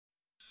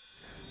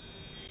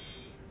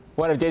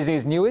One of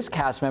Disney's newest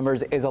cast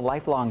members is a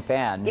lifelong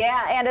fan.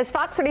 Yeah, and as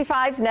Fox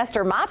 35's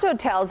Nestor Mato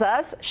tells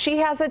us, she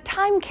has a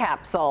time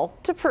capsule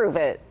to prove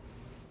it.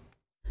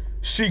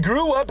 She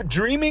grew up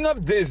dreaming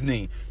of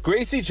Disney.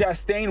 Gracie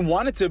Chastain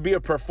wanted to be a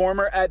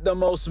performer at the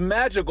most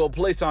magical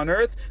place on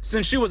earth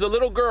since she was a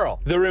little girl.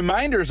 The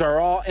reminders are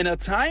all in a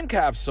time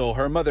capsule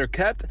her mother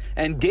kept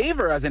and gave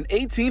her as an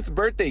 18th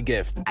birthday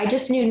gift. I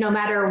just knew no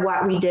matter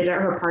what we did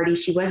at her party,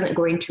 she wasn't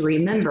going to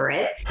remember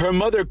it. Her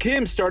mother,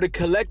 Kim, started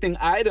collecting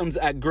items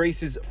at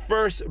Gracie's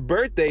first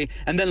birthday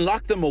and then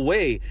locked them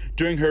away.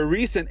 During her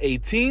recent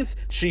 18th,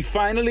 she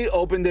finally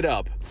opened it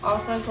up.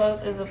 Also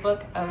enclosed is a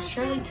book of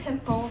Shirley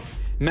Temple.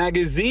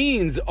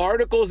 Magazines,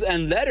 articles,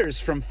 and letters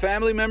from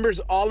family members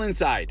all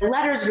inside. The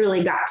letters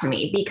really got to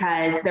me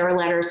because there were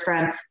letters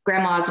from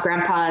grandmas,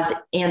 grandpas,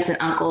 aunts, and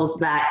uncles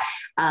that,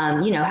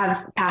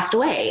 have passed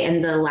away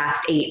in the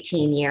last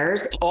 18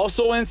 years.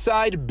 Also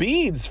inside,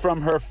 beads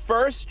from her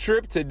first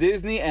trip to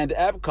Disney and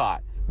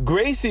Epcot.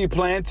 Gracie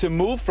planned to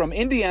move from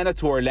Indiana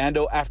to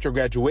Orlando after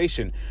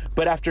graduation,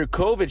 but after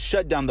COVID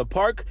shut down the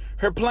park,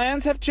 her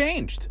plans have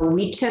changed.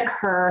 We took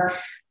her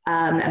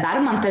about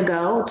a month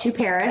ago to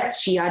Paris.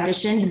 She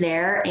auditioned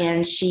there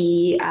and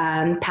she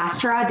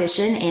passed her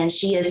audition, and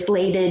she is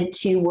slated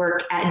to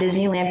work at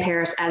Disneyland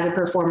Paris as a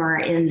performer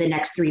in the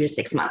next 3 to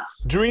 6 months.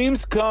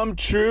 Dreams come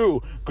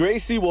true.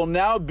 Gracie will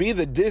now be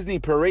the Disney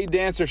parade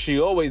dancer she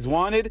always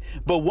wanted,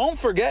 but won't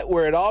forget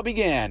where it all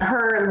began.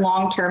 Her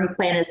long-term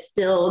plan is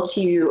still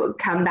to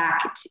come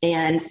back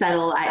and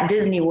settle at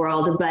Disney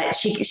World, but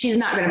she's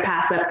not going to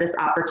pass up this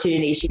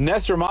opportunity.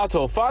 Nestor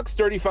Mato, Fox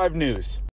 35 News.